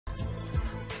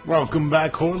Welcome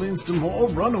back, Horlings, to more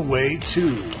Runaway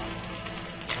 2.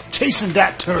 Chasing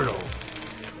that turtle.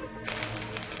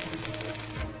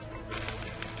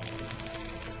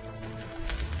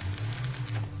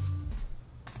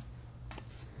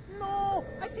 No,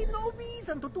 I see no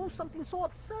reason to do something so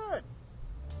absurd.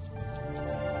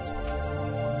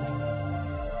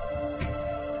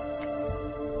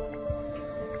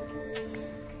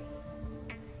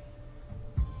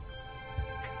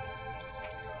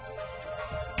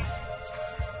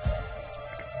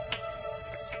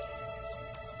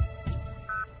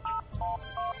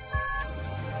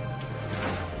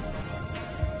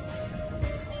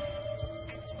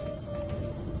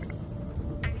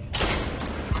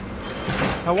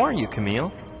 How are you,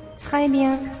 Camille? Très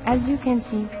bien, as you can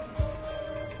see.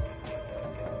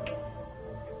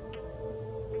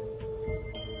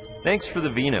 Thanks for the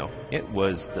vino. It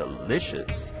was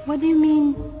delicious. What do you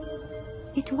mean?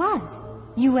 It was.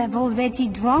 You have already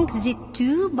drunk the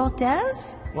 2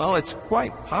 bottles? Well, it's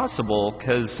quite possible,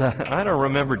 because I don't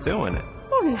remember doing it.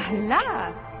 Oh la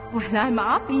la! Well, I'm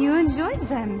happy you enjoyed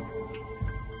them.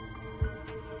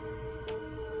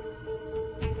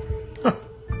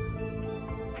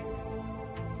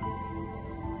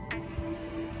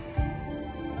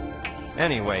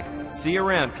 Anyway, see you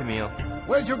around, Camille.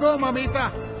 Where'd you go,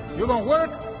 mamita? You don't work?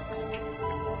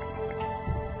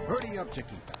 Hurry up,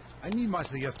 chiquita. I need my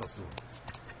siesta soon.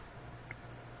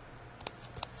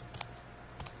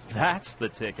 That's the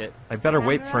ticket. I better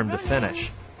wait for him to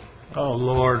finish. Oh,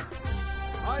 Lord.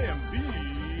 I am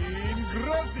being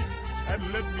Grassy,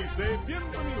 and let me say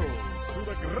bienvenidos to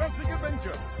the Grassy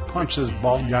Adventure. Punch this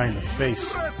bald guy in the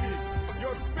face. Grassy,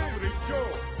 your favorite show,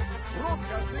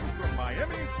 broadcasting from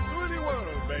Miami to the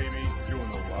world, baby. You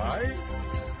know why?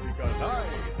 Because I,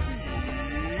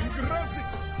 being Grassy,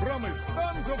 promise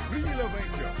tons of real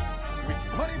adventure with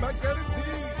money back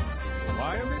guarantee.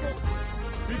 Why, amigo?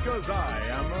 Because I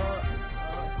am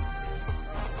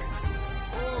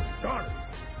Oh, darn it.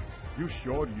 You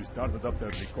sure you started up the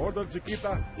recorder,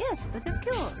 Chiquita? Yes, but of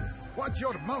course. Watch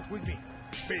your mouth with me,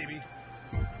 baby.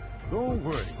 Don't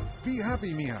worry. Be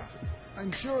happy, mija.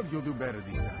 I'm sure you'll do better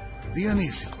this time.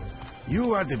 Dionisio,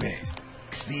 you are the best.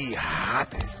 The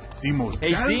hottest. The most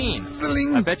Hey, Dean,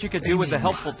 dazzling I bet you could do with a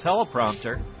enigma. helpful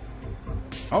teleprompter.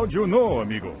 How'd you know,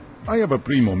 amigo? I have a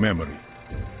primo memory.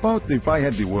 But if I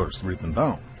had the words written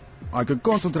down, I could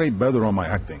concentrate better on my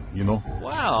acting, you know?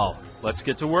 Wow, let's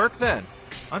get to work then.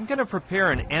 I'm going to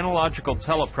prepare an analogical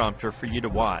teleprompter for you to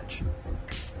watch.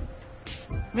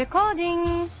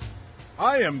 Recording.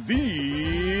 I am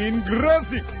Dean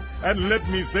Grassic, and let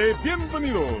me say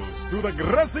bienvenidos to the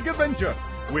Grassic Adventure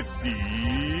with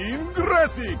Dean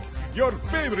Grassic, your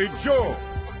favorite show,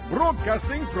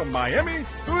 broadcasting from Miami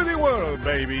to the world,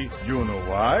 baby. You know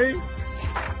why?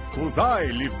 'Cause I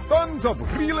live tons of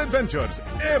real adventures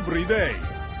every day.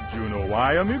 You know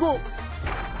why, amigo?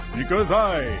 Because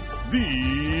I,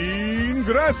 Dean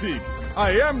Grassic,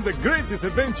 I am the greatest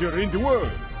adventurer in the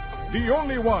world. The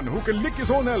only one who can lick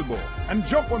his own elbow and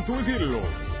jump onto his heels.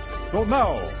 So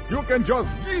now, you can just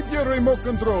give your remote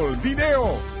control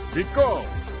video, because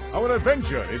our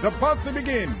adventure is about to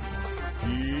begin.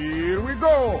 Here we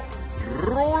go.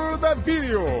 Roll that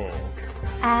video.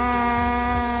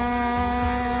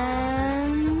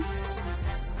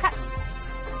 Cut.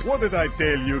 What did I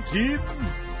tell you, kids?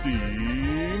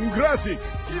 Dean Grassic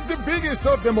is the biggest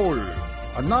of them all.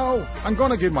 And now, I'm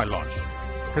gonna get my lunch,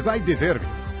 because I deserve it.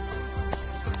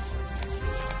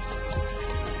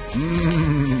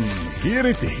 Here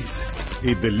it is.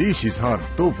 A delicious hard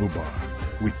tofu bar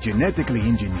with genetically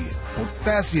engineered,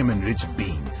 potassium-enriched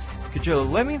beans. Could you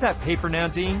lend me that paper now,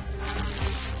 Dean?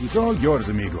 It's all yours,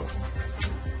 amigo.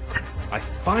 I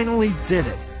finally did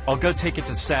it. I'll go take it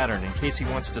to Saturn in case he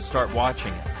wants to start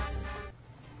watching it.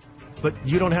 But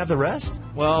you don't have the rest?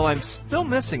 Well, I'm still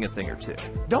missing a thing or two.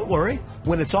 Don't worry.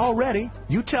 When it's all ready,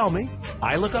 you tell me.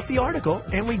 I look up the article,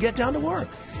 and we get down to work.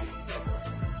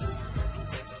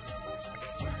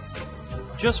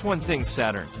 Just one thing,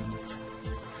 Saturn.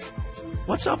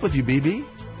 What's up with you, BB?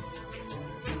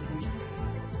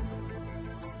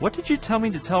 What did you tell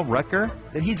me to tell Rutger?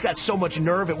 That he's got so much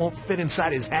nerve it won't fit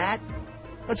inside his hat?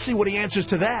 Let's see what he answers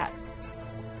to that.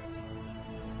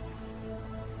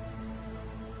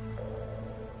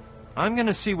 I'm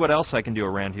gonna see what else I can do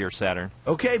around here, Saturn.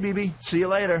 Okay, BB. See you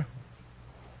later.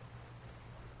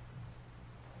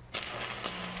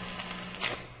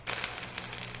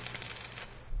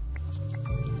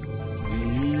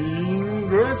 Dean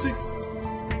Grassic.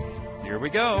 Here we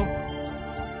go.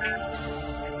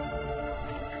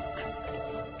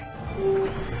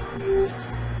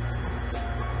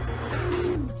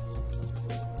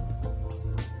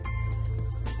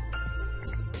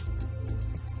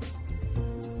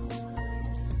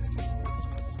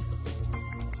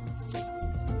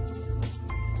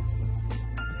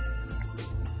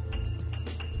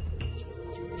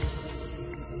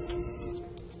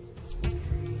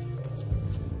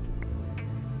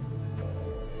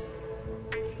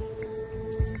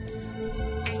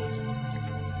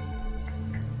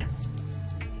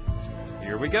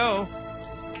 go.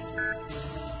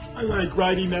 I like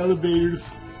riding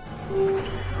elevators.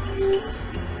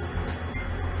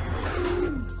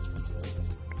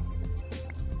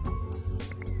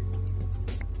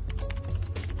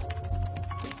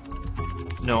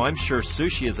 No, I'm sure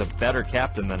Sushi is a better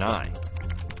captain than I.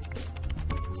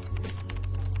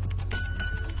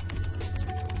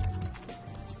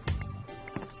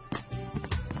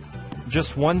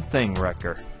 Just one thing,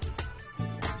 Wrecker.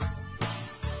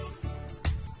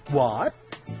 What?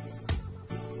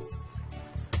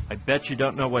 I bet you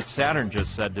don't know what Saturn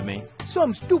just said to me.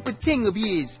 Some stupid thing of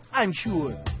his, I'm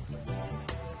sure.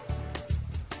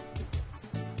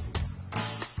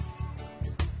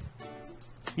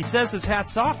 He says his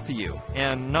hat's off to you,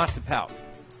 and not to pout.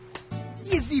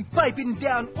 Is he piping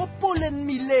down or pulling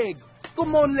me leg?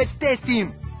 Come on, let's test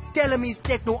him. Tell him his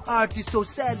techno art is so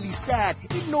sadly sad,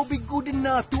 it no be good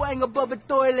enough to hang above a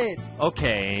toilet.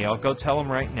 Okay, I'll go tell him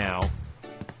right now.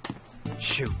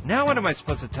 Shoot, now what am I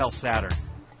supposed to tell Saturn?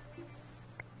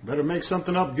 Better make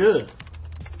something up good.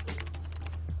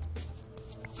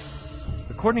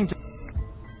 According to...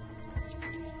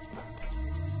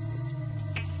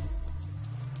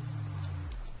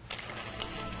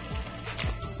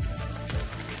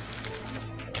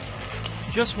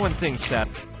 Just one thing,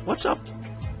 Saturn. What's up?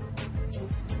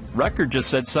 Wrecker just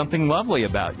said something lovely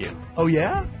about you. Oh,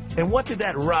 yeah? And what did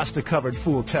that Rasta-covered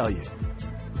fool tell you?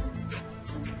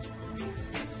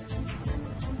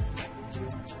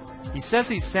 He says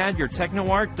he's sad your techno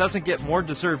art doesn't get more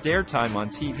deserved airtime on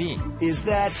TV. Is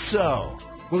that so?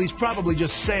 Well, he's probably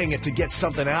just saying it to get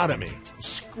something out of me.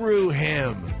 Screw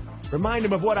him. Remind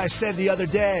him of what I said the other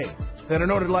day. That in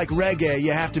order to like reggae,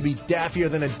 you have to be daffier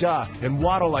than a duck and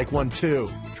waddle like one, too.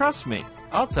 Trust me,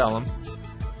 I'll tell him.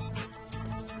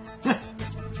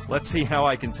 Let's see how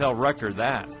I can tell Wrecker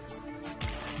that.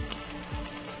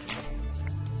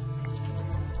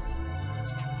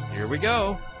 Here we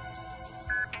go.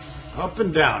 Up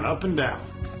and down, up and down.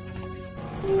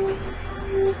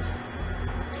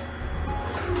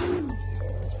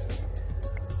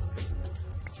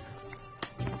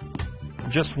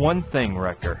 Just one thing,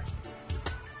 Wrecker.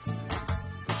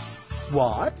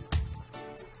 What?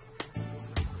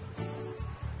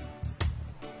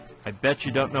 I bet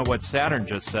you don't know what Saturn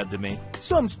just said to me.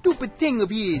 Some stupid thing of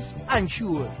his, I'm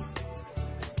sure.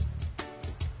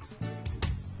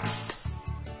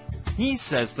 He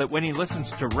says that when he listens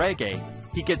to reggae,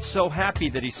 he gets so happy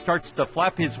that he starts to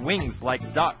flap his wings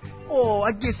like duck. Oh,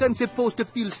 I guess I'm supposed to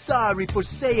feel sorry for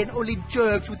saying only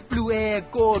jerks with blue hair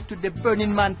go to the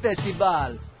Burning Man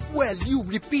Festival. Well, you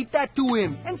repeat that to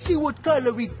him and see what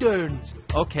color he turns.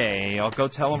 Okay, I'll go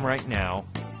tell him right now.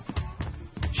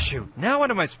 Shoot, now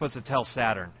what am I supposed to tell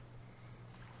Saturn?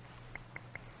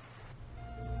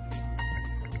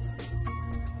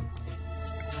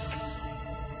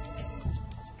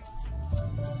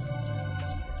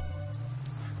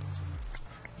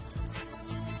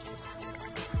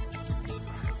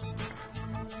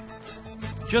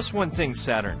 Just one thing,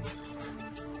 Saturn.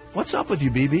 What's up with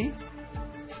you, BB?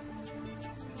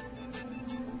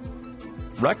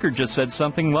 Wrecker just said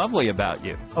something lovely about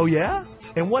you. Oh, yeah?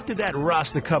 And what did that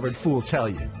Rasta-covered fool tell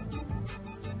you?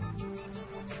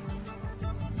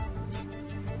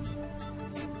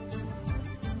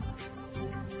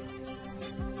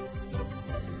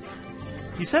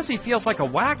 He says he feels like a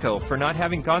wacko for not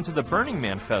having gone to the Burning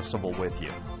Man Festival with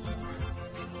you.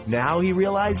 Now he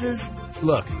realizes?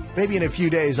 Look, maybe in a few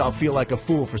days I'll feel like a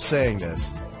fool for saying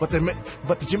this, but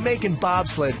the Jamaican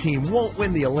bobsled team won't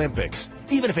win the Olympics,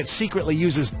 even if it secretly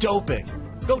uses doping.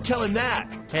 Go tell him that.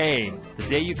 Hey, the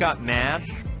day you got mad,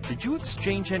 did you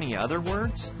exchange any other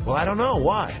words? Well, I don't know.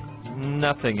 Why?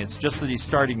 Nothing. It's just that he's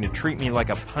starting to treat me like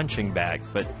a punching bag,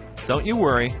 but don't you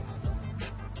worry.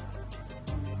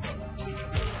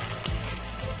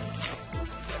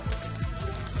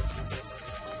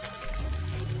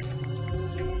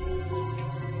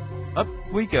 Up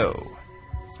we go.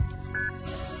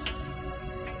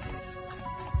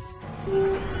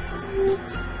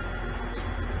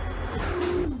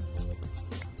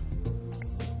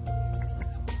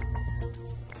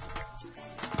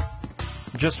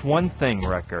 Just one thing,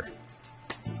 Wrecker.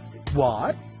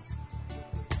 What?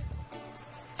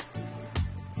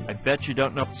 I bet you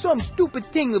don't know. Some stupid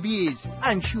thing of his,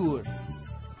 I'm sure.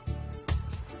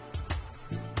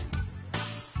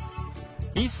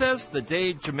 He says the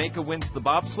day Jamaica wins the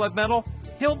bobsled medal,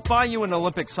 he'll buy you an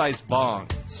Olympic-sized bong.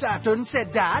 Saturn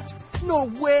said that? No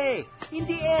way! In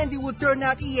the end, it will turn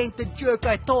out he ain't the jerk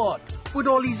I thought. But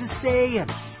all he's saying.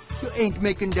 You ain't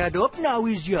making that up now,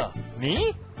 is ya?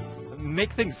 Me?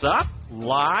 Make things up?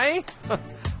 Lie?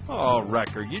 Oh,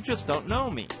 Wrecker, you just don't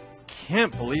know me.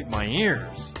 can't believe my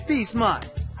ears. Peace, man.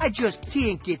 I just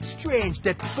think it's strange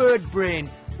that Bird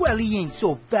Brain, well, he ain't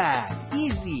so bad,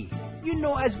 is he? You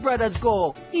know, as brothers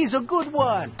go, he's a good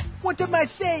one. What am I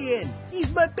saying? He's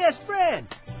my best friend.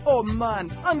 Oh, man,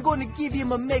 I'm gonna give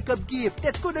him a makeup gift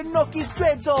that's gonna knock his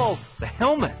dreads off. The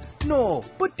helmet. No,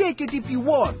 but take it if you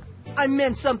want. I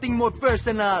meant something more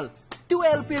personal. To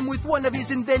help him with one of his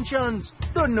inventions.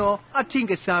 Don't know, I'll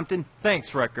think of something.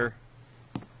 Thanks, Wrecker.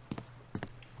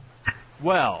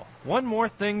 Well, one more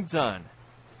thing done.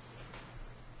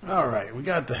 All right, we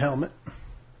got the helmet.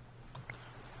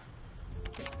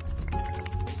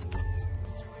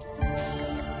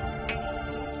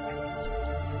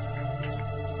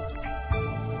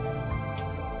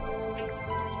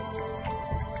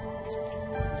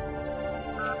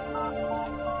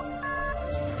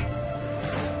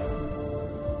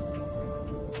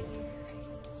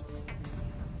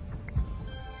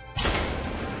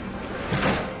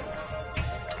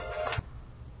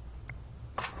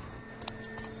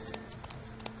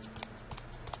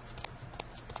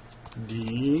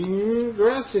 Dean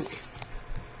Grassic.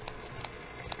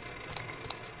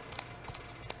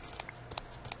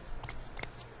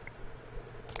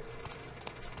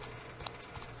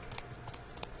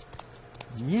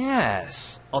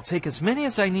 Yes, I'll take as many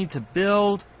as I need to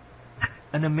build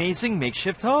an amazing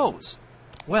makeshift hose.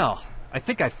 Well, I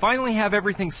think I finally have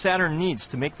everything Saturn needs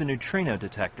to make the neutrino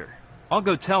detector. I'll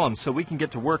go tell him so we can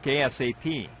get to work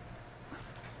ASAP.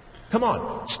 Come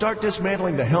on, start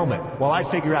dismantling the helmet while I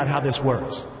figure out how this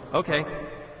works. Okay.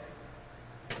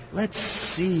 Let's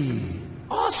see.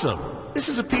 Awesome! This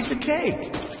is a piece of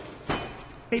cake.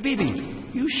 Hey,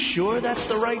 BB, you sure that's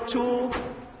the right tool?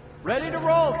 Ready to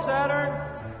roll, Saturn!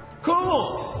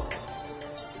 Cool!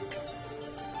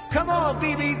 Come on,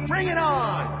 BB, bring it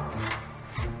on!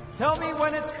 Tell me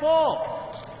when it's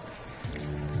full.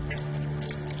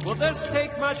 Will this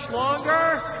take much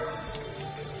longer?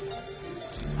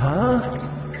 Huh?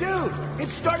 Dude,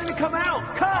 it's starting to come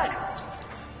out! Cut!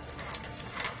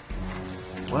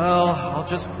 Well, I'll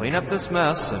just clean up this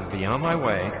mess and be on my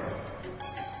way.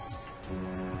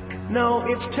 No,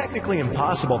 it's technically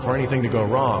impossible for anything to go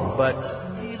wrong, but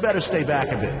you better stay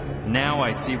back a bit. Now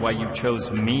I see why you chose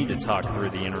me to talk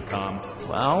through the intercom.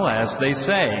 Well, as they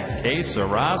say, que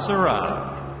sera,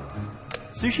 sera.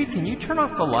 Sushi, can you turn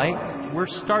off the light? We're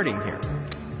starting here.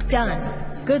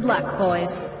 Done. Good luck,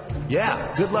 boys.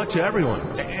 Yeah, good luck to everyone.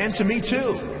 And to me,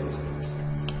 too.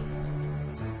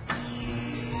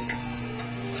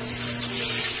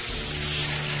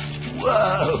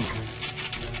 Whoa!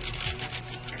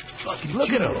 Fucking look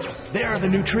at them. There are the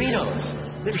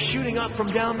neutrinos. They're shooting up from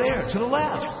down there to the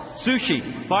left. Sushi,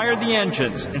 fire the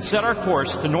engines and set our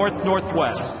course to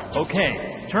north-northwest.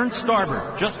 Okay, turn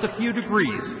starboard just a few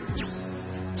degrees.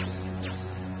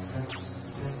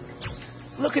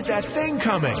 Look at that thing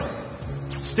coming.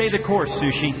 Stay the course,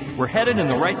 Sushi. We're headed in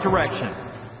the right direction.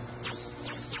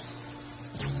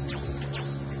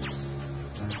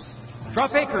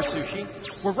 Drop anchor, Sushi.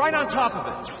 We're right on top of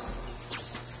it.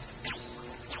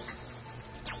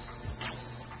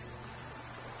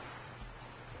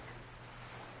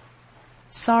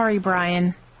 Sorry,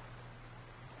 Brian.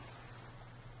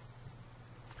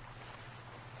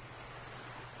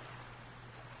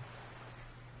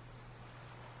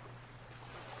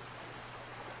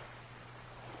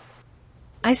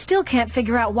 I still can't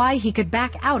figure out why he could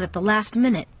back out at the last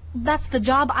minute. That's the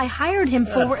job I hired him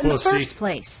for in the first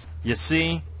place. You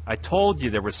see? I told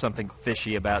you there was something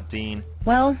fishy about Dean.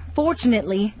 Well,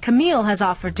 fortunately, Camille has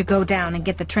offered to go down and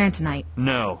get the Trantonite.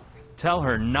 No. Tell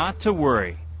her not to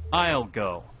worry. I'll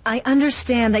go. I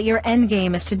understand that your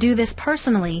endgame is to do this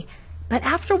personally, but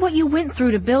after what you went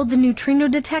through to build the neutrino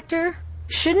detector,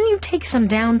 shouldn't you take some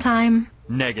downtime?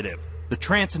 Negative. The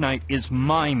Trantonite is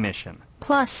my mission.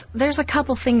 Plus, there's a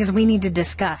couple things we need to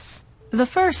discuss. The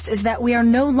first is that we are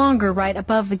no longer right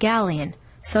above the galleon,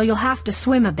 so you'll have to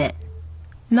swim a bit.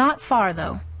 Not far,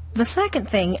 though. The second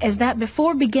thing is that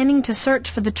before beginning to search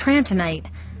for the Trantonite,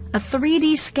 a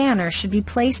 3D scanner should be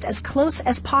placed as close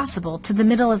as possible to the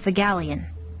middle of the galleon,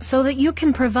 so that you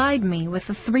can provide me with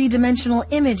a 3-dimensional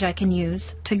image I can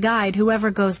use to guide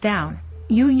whoever goes down.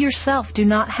 You yourself do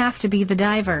not have to be the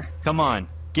diver. Come on,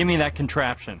 give me that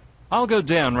contraption. I'll go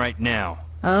down right now.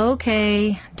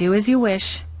 Okay, do as you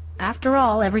wish. After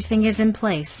all, everything is in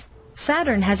place.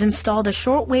 Saturn has installed a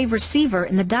shortwave receiver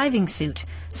in the diving suit,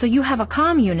 so you have a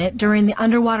comm unit during the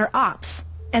underwater ops.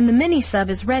 And the mini-sub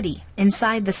is ready,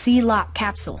 inside the C-Lock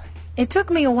capsule. It took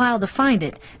me a while to find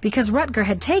it, because Rutger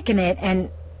had taken it and...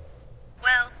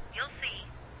 Well, you'll see.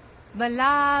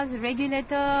 Voila, the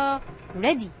regulator.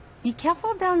 Ready. Be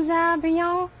careful down there,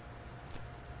 Brian.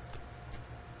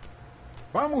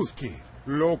 Vamos, kid.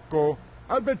 Loco.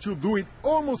 I bet you do it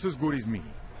almost as good as me.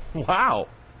 Wow.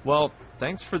 Well,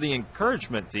 thanks for the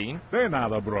encouragement, Dean. De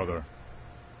nada, brother.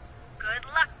 Good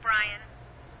luck, Brian.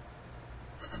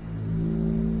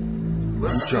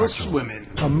 Let's go swimming.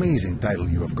 Amazing title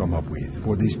you have come up with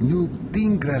for this new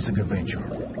Team Grassic adventure.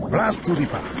 Blast to the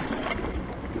past.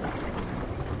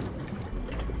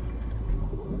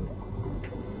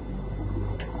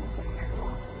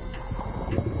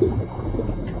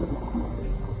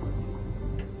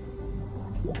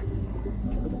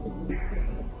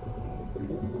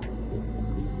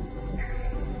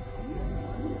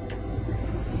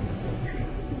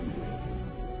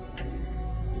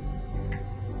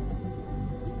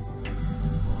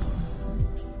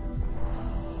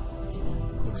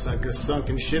 Looks like a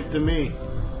sunken ship to me.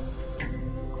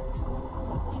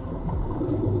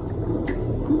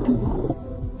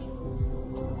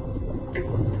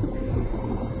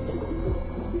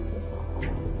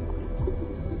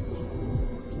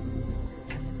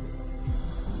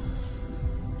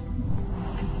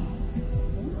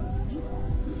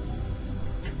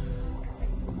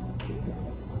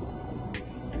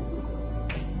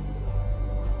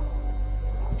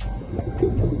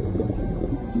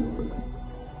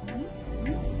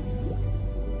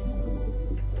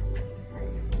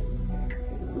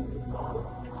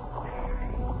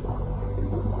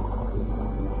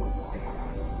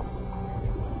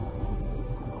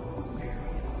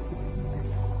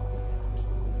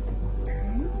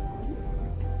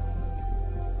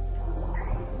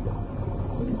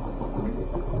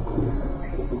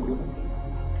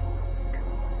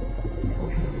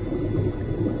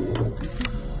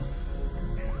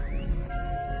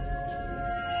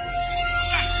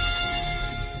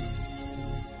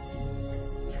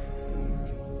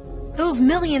 Those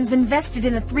millions invested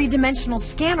in a three-dimensional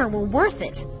scanner were worth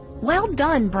it. Well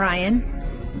done, Brian.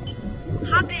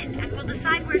 Hop in and we'll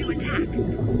decide where to attack.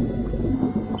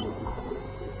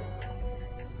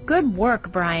 Good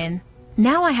work, Brian.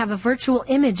 Now I have a virtual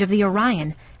image of the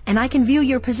Orion, and I can view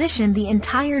your position the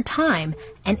entire time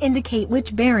and indicate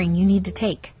which bearing you need to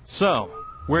take. So,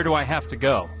 where do I have to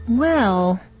go?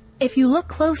 Well, if you look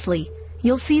closely,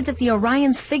 you'll see that the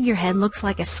Orion's figurehead looks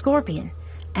like a scorpion,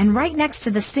 and right next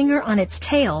to the stinger on its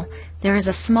tail, there is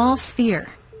a small sphere.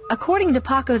 According to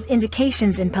Paco's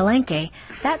indications in Palenque,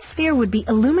 that sphere would be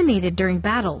illuminated during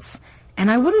battles, and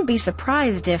I wouldn't be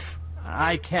surprised if...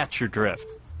 I catch your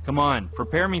drift. Come on,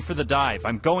 prepare me for the dive.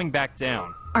 I'm going back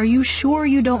down. Are you sure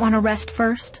you don't want to rest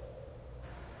first?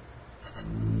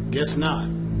 Guess not.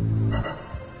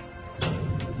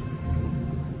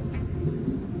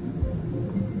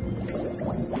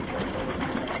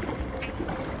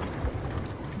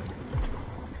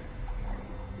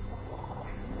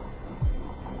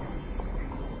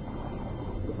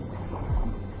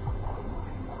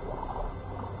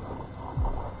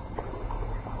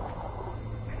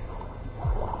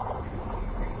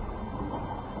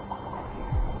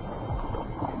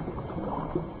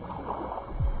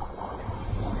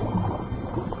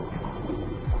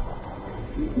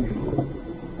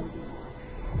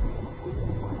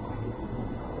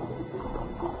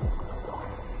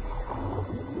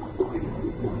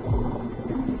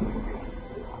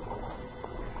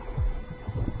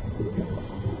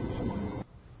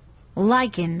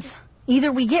 Lichens.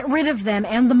 Either we get rid of them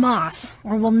and the moss,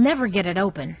 or we'll never get it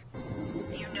open.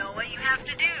 You know what you have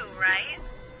to do, right?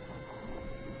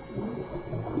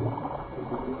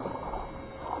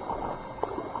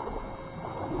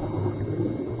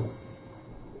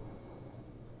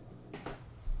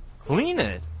 Clean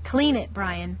it? Clean it,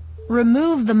 Brian.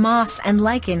 Remove the moss and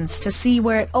lichens to see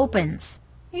where it opens.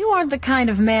 You aren't the kind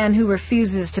of man who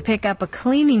refuses to pick up a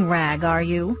cleaning rag, are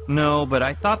you? No, but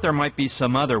I thought there might be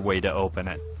some other way to open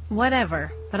it.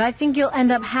 Whatever, but I think you'll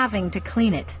end up having to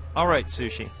clean it. All right,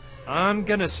 Sushi. I'm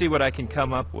gonna see what I can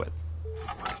come up with.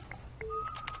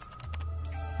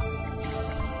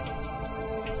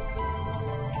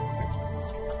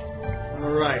 All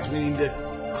right, we need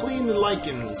to clean the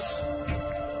lichens.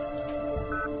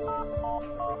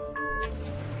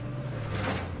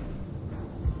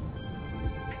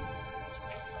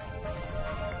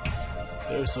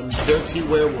 There's some dirty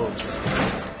werewolves.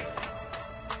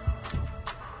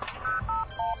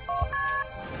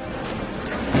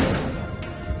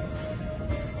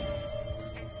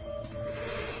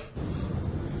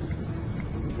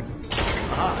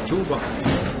 Ah,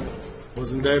 toolbox.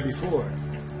 Wasn't there before.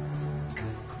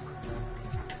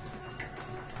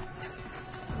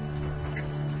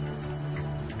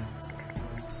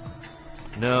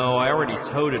 No, I already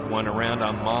toted one around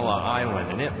on Mala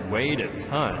Island, and it weighed a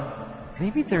ton.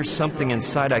 Maybe there's something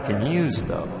inside I can use,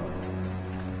 though.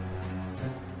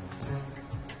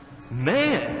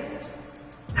 Man!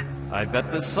 I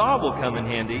bet this saw will come in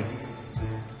handy.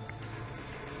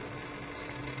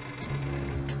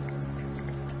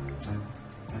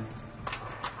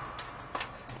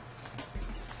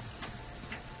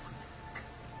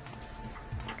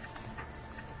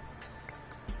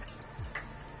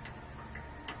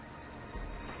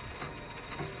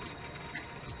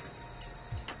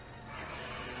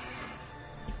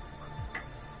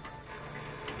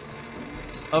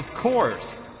 Of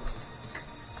course!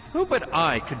 Who but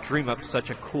I could dream up such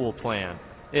a cool plan?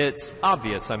 It's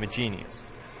obvious I'm a genius.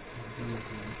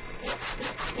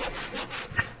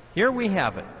 Here we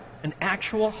have it. An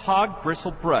actual hog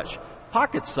bristle brush,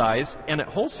 pocket size and at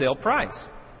wholesale price.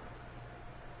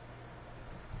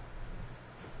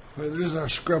 Well, there's our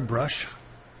scrub brush.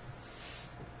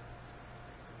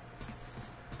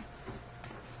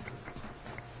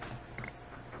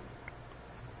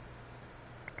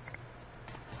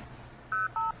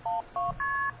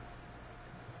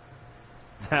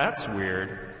 That's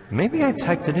weird. Maybe I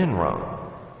typed it in wrong.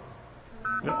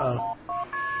 Uh-oh.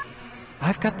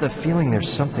 I've got the feeling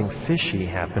there's something fishy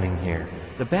happening here.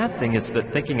 The bad thing is that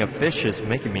thinking of fish is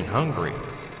making me hungry.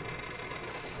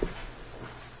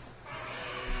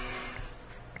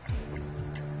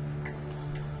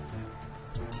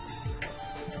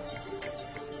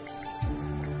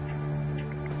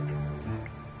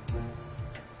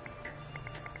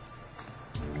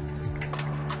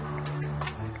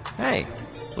 Hey,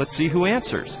 let's see who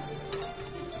answers.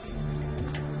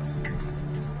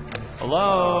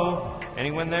 Hello?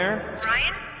 Anyone there?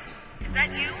 Brian? Is that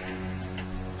you?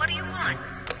 What do you want?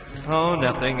 Oh,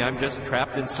 nothing. I'm just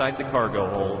trapped inside the cargo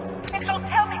hold. And so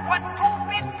tell me what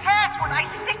stupid password I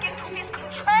stick into this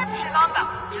contraption on the...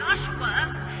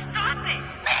 Joshua, stop it!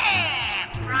 Bam!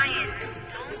 Brian,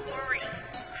 don't worry.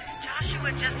 Joshua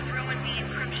just ruined the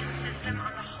encryption system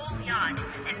on the whole yacht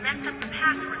and messed up the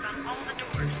passwords on all the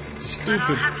doors.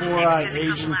 Stupid four-eye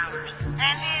Asian.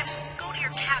 And go to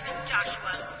your cabin,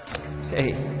 Joshua.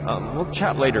 Hey, we'll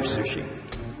chat later, Sushi.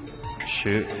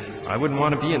 Shoot, I wouldn't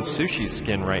want to be in Sushi's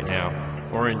skin right now.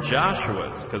 Or in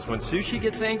Joshua's, because when Sushi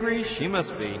gets angry, she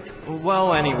must be.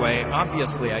 Well, anyway,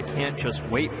 obviously I can't just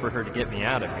wait for her to get me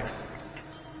out of here.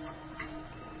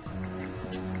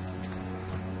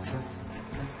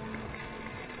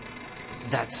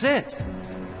 That's it!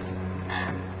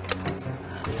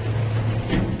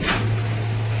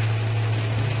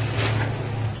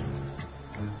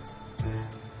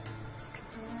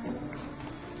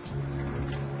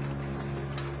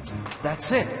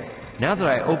 That's it. Now that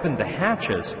I opened the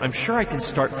hatches, I'm sure I can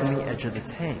start from the edge of the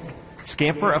tank.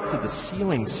 Scamper up to the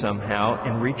ceiling somehow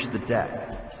and reach the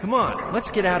deck. Come on,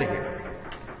 let's get out of here.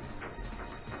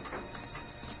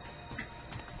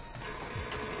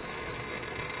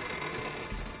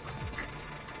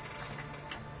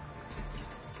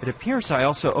 It appears I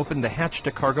also opened the hatch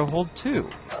to cargo hold too.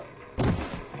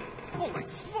 Holy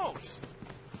smokes!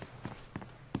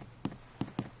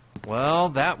 Well,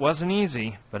 that wasn't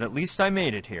easy, but at least I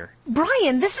made it here.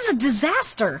 Brian, this is a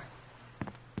disaster!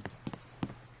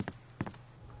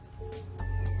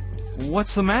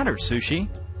 What's the matter, Sushi?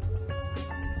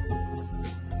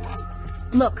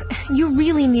 Look, you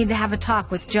really need to have a talk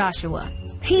with Joshua.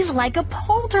 He's like a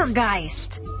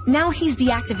poltergeist. Now he's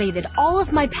deactivated all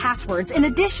of my passwords in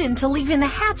addition to leaving the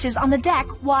hatches on the deck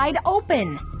wide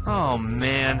open. Oh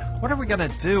man, what are we gonna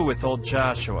do with old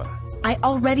Joshua? I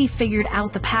already figured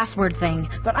out the password thing,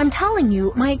 but I'm telling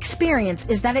you, my experience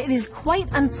is that it is quite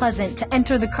unpleasant to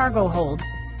enter the cargo hold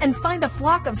and find a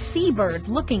flock of seabirds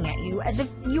looking at you as if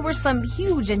you were some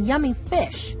huge and yummy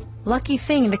fish. Lucky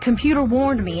thing, the computer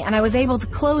warned me and I was able to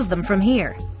close them from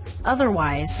here.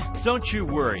 Otherwise... Don't you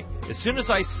worry. As soon as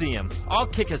I see him, I'll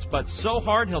kick his butt so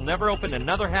hard he'll never open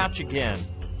another hatch again.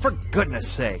 For goodness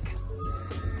sake.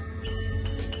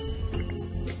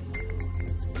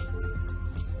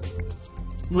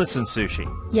 Listen,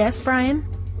 Sushi. Yes, Brian?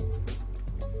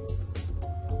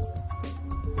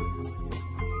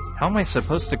 How am I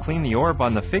supposed to clean the orb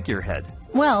on the figurehead?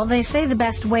 Well, they say the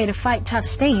best way to fight tough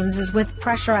stains is with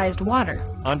pressurized water.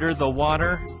 Under the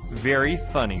water? Very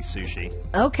funny, Sushi.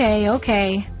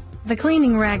 Okay. The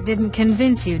cleaning rag didn't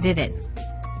convince you, did it?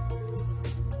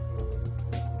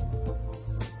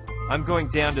 I'm going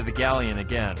down to the galleon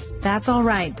again. That's all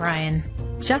right, Brian.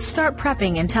 Just start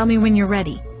prepping and tell me when you're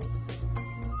ready.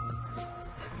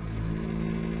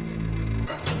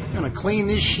 Gonna clean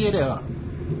this shit up.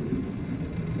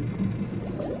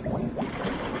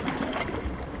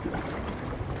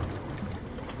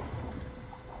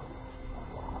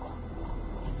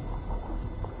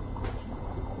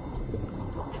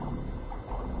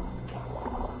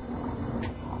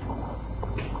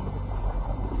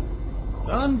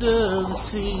 under the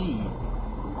sea.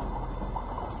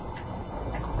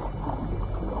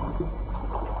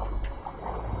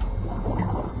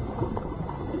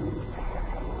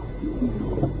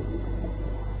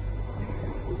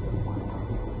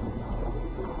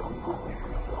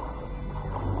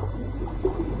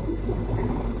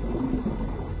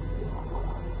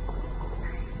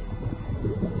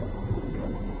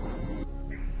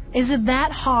 Is it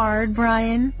that hard,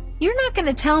 Brian? You're not going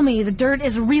to tell me the dirt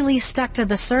is really stuck to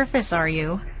the surface, are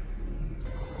you?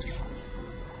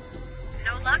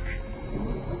 No luck?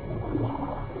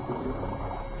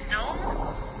 No?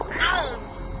 No!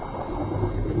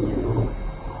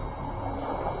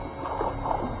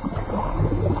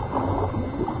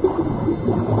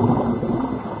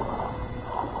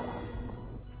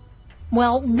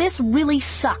 Well, this really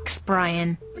sucks,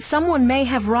 Brian. Someone may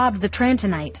have robbed the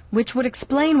Trantonite, which would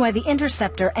explain why the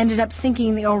Interceptor ended up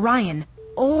sinking the Orion.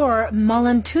 Or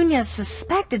Malantunya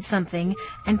suspected something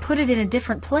and put it in a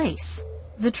different place.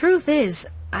 The truth is,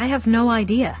 I have no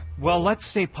idea. Well, let's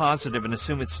stay positive and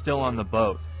assume it's still on the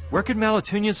boat. Where could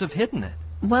Malatunias have hidden it?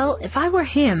 Well, if I were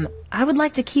him, I would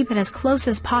like to keep it as close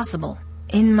as possible.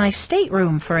 In my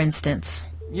stateroom, for instance.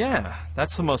 Yeah,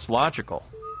 that's the most logical.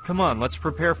 Come on, let's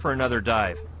prepare for another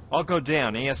dive. I'll go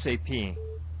down ASAP.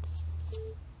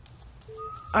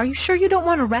 Are you sure you don't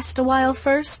want to rest a while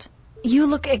first? You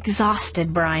look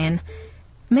exhausted, Brian.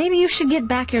 Maybe you should get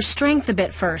back your strength a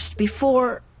bit first,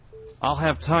 before... I'll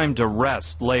have time to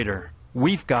rest later.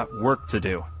 We've got work to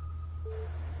do.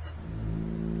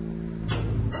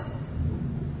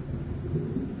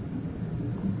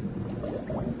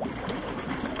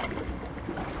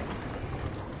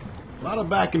 A lot of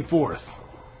back and forth.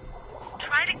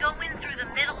 Try to go in through the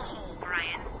middle hole,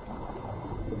 Brian.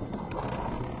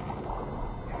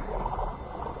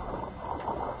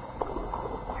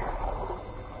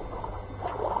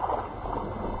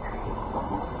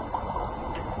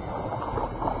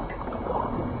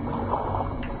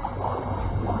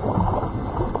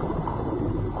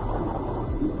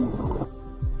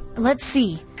 Let's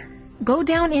see. Go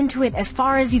down into it as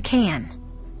far as you can.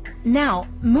 Now,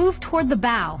 move toward the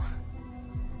bow.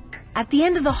 At the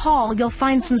end of the hall, you'll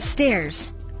find some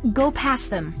stairs. Go past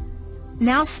them.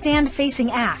 Now stand facing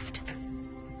aft.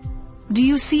 Do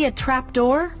you see a trap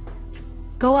door?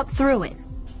 Go up through it.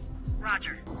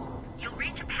 Roger. You'll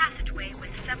reach a passageway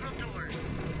with several doors.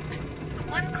 The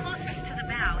one closest to the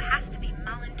bow has to be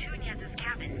Malantunyas'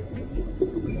 cabin.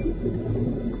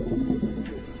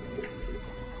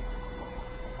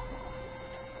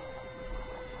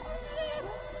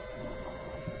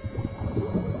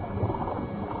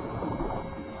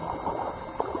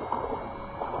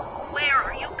 Where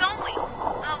are you going?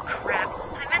 Oh, crap.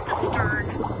 I meant the stern.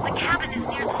 The cabin is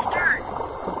near the stern.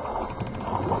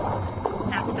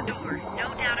 That's the door. No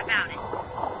doubt about it.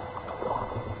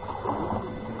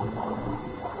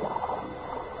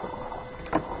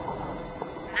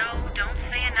 No, don't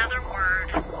say another word.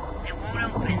 It won't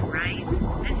open, right?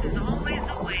 This is always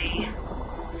the way.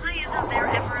 Why isn't there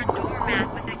ever a doormat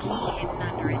with a key hidden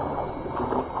under it?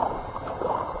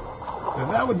 Now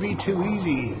that would be too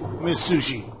easy, Miss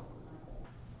Sushi.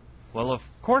 Well, of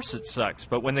course it sucks,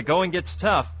 but when the going gets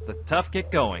tough, the tough get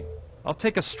going. I'll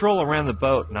take a stroll around the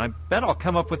boat, and I bet I'll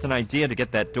come up with an idea to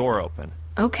get that door open.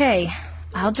 Okay,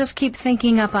 I'll just keep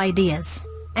thinking up ideas.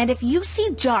 And if you see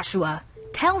Joshua,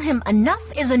 tell him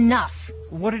enough is enough.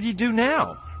 What did he do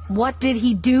now? What did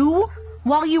he do?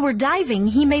 While you were diving,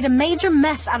 he made a major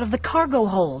mess out of the cargo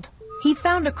hold. He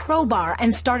found a crowbar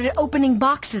and started opening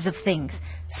boxes of things,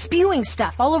 spewing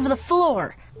stuff all over the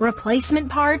floor. Replacement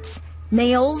parts,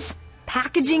 nails,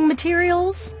 packaging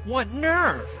materials. What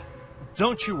nerve!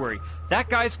 Don't you worry. That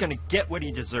guy's gonna get what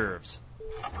he deserves.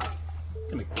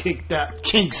 Gonna kick that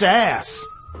kink's ass.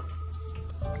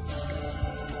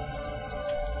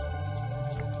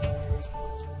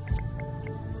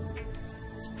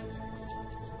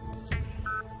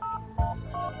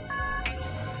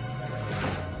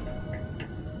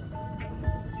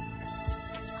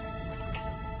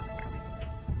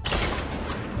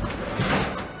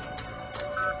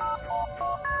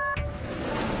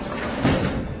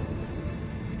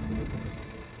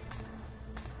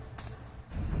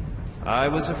 I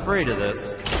was afraid of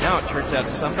this. Now it turns out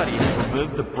somebody has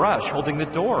removed the brush holding the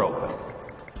door open.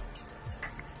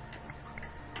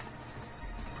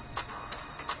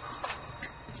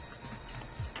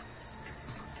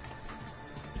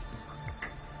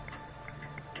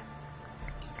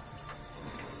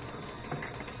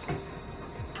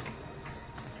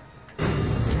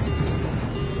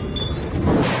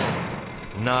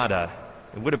 Nada.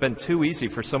 It would have been too easy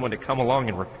for someone to come along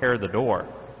and repair the door.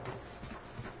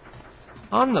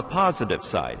 On the positive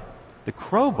side, the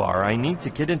crowbar I need to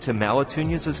get into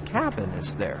Malatunia's cabin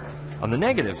is there. On the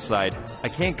negative side, I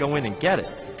can't go in and get it,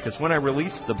 because when I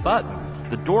release the button,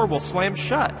 the door will slam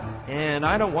shut, and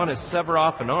I don't want to sever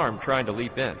off an arm trying to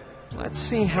leap in. Let's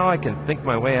see how I can think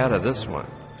my way out of this one.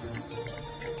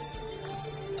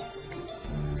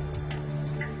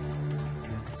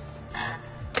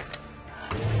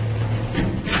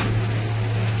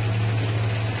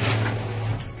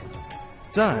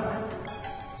 Done.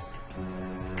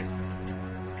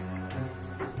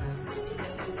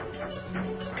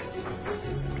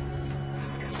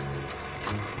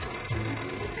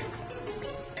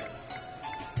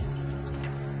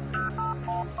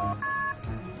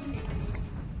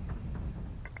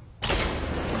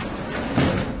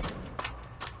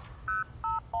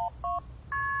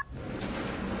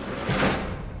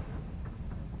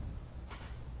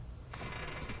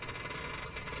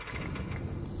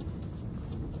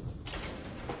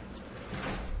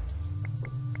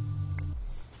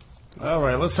 All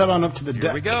right, let's head on up to the deck.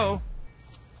 Here we go.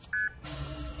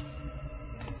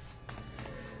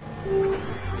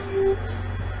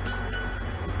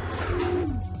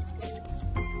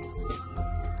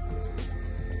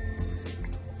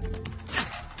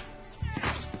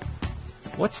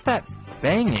 What's that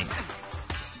banging?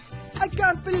 I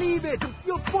can't believe it!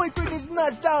 Your boyfriend is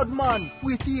nuzzed out, man!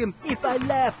 With him, if I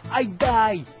laugh, I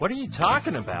die! What are you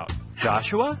talking about?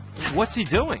 Joshua? What's he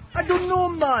doing? I don't know,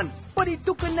 man! But he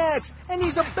took an axe, and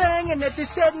he's a-banging at the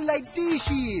satellite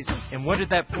dishes! And what did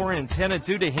that poor antenna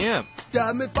do to him?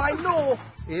 Damn if I know!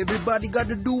 Everybody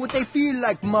gotta do what they feel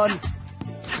like, man!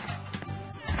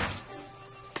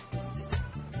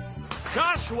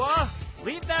 Joshua!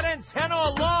 Leave that antenna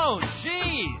alone!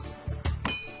 Jeez!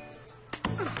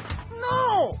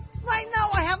 No! Right now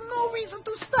I have no reason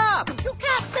to stop! You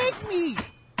can't make me!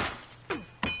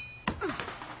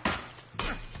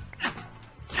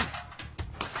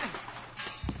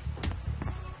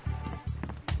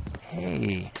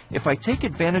 Hey, if I take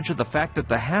advantage of the fact that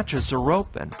the hatches are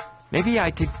open, maybe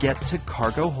I could get to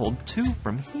cargo hold 2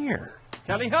 from here.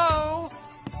 Tally-ho!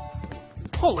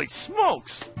 Holy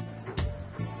smokes!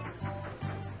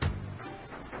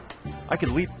 I could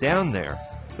leap down there,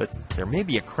 but there may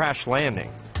be a crash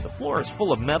landing. The floor is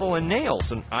full of metal and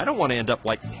nails, and I don't want to end up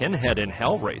like Pinhead in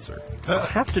Hellraiser. I'll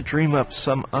have to dream up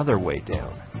some other way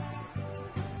down.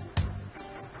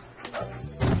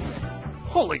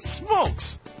 Holy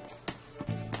smokes!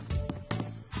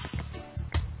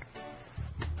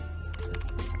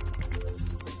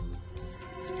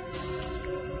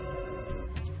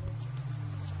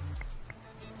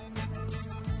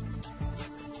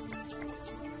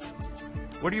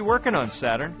 What are you working on,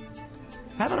 Saturn?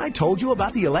 Haven't I told you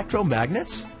about the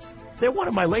electromagnets? They're one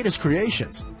of my latest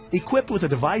creations, equipped with a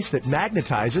device that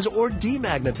magnetizes or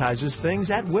demagnetizes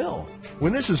things at will.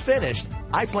 When this is finished,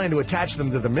 I plan to attach them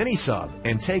to the mini-sub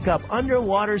and take up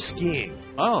underwater skiing.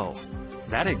 Oh,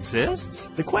 that exists?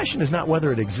 The question is not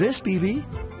whether it exists, BB,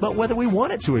 but whether we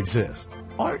want it to exist.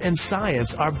 Art and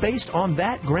science are based on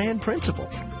that grand principle.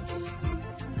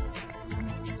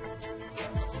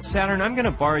 Saturn, I'm going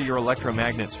to borrow your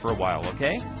electromagnets for a while,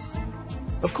 okay?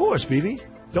 Of course, BB.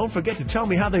 Don't forget to tell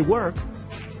me how they work.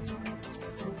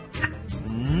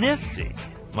 Nifty.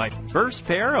 My first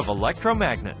pair of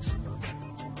electromagnets.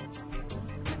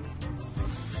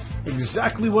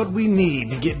 Exactly what we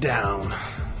need to get down.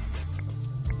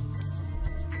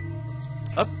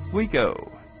 Up we go.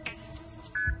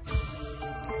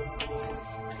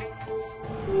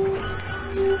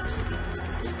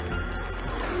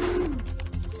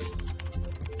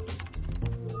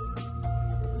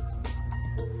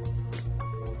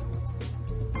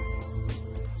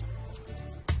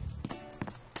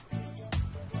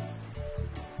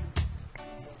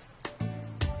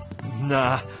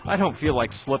 Nah, I don't feel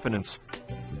like slipping and...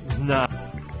 Nah.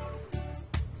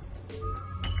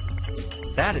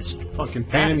 That is... Fucking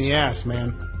pain in the ass,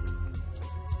 man.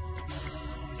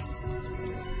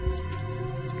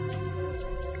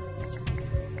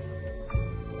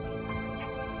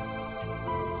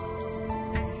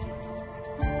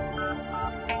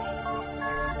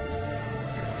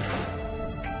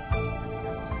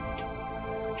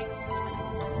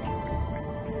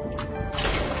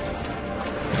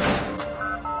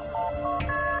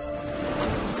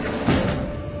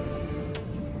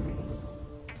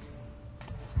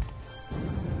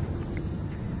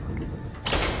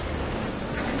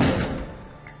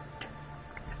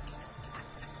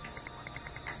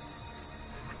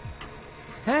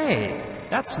 Hey,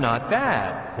 that's not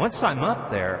bad. Once I'm up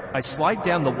there, I slide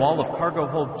down the wall of cargo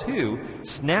hold 2,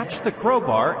 snatch the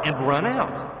crowbar, and run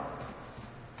out.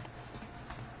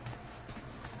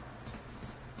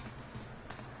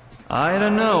 I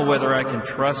don't know whether I can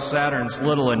trust Saturn's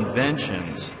little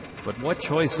inventions, but what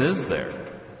choice is there?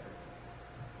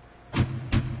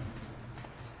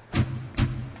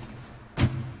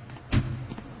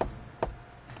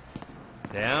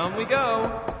 Down we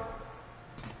go.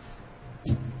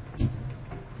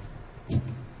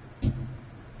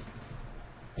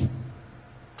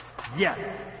 Yes,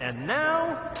 and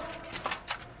now...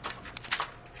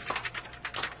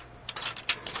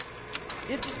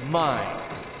 it's mine.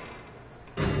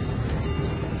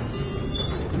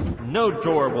 No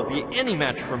door will be any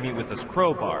match for me with this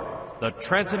crowbar. The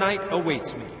Transonite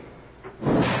awaits me.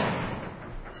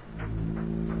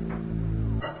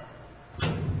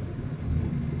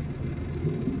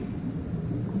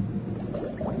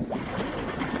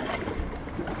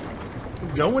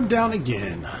 Going down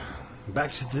again.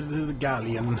 Back to the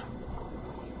galleon.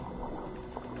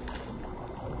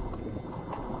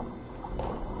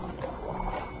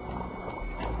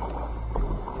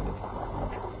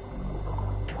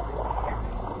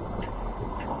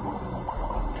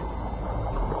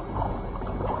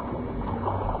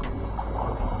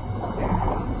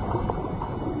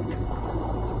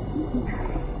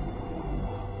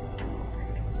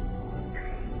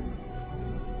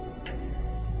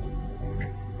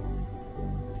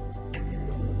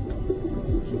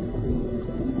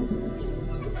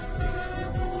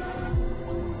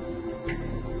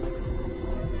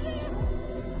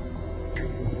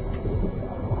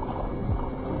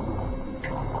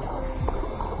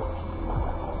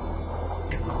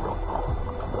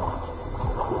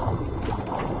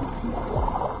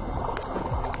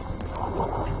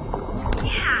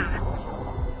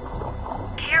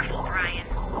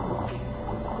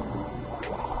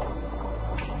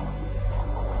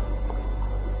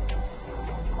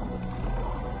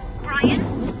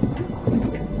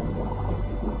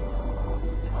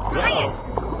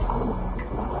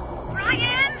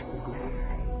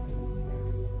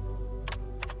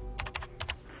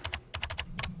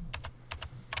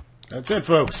 That's it,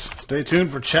 folks. Stay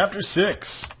tuned for Chapter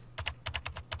 6.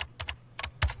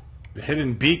 The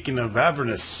Hidden Beacon of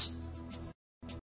Avernus.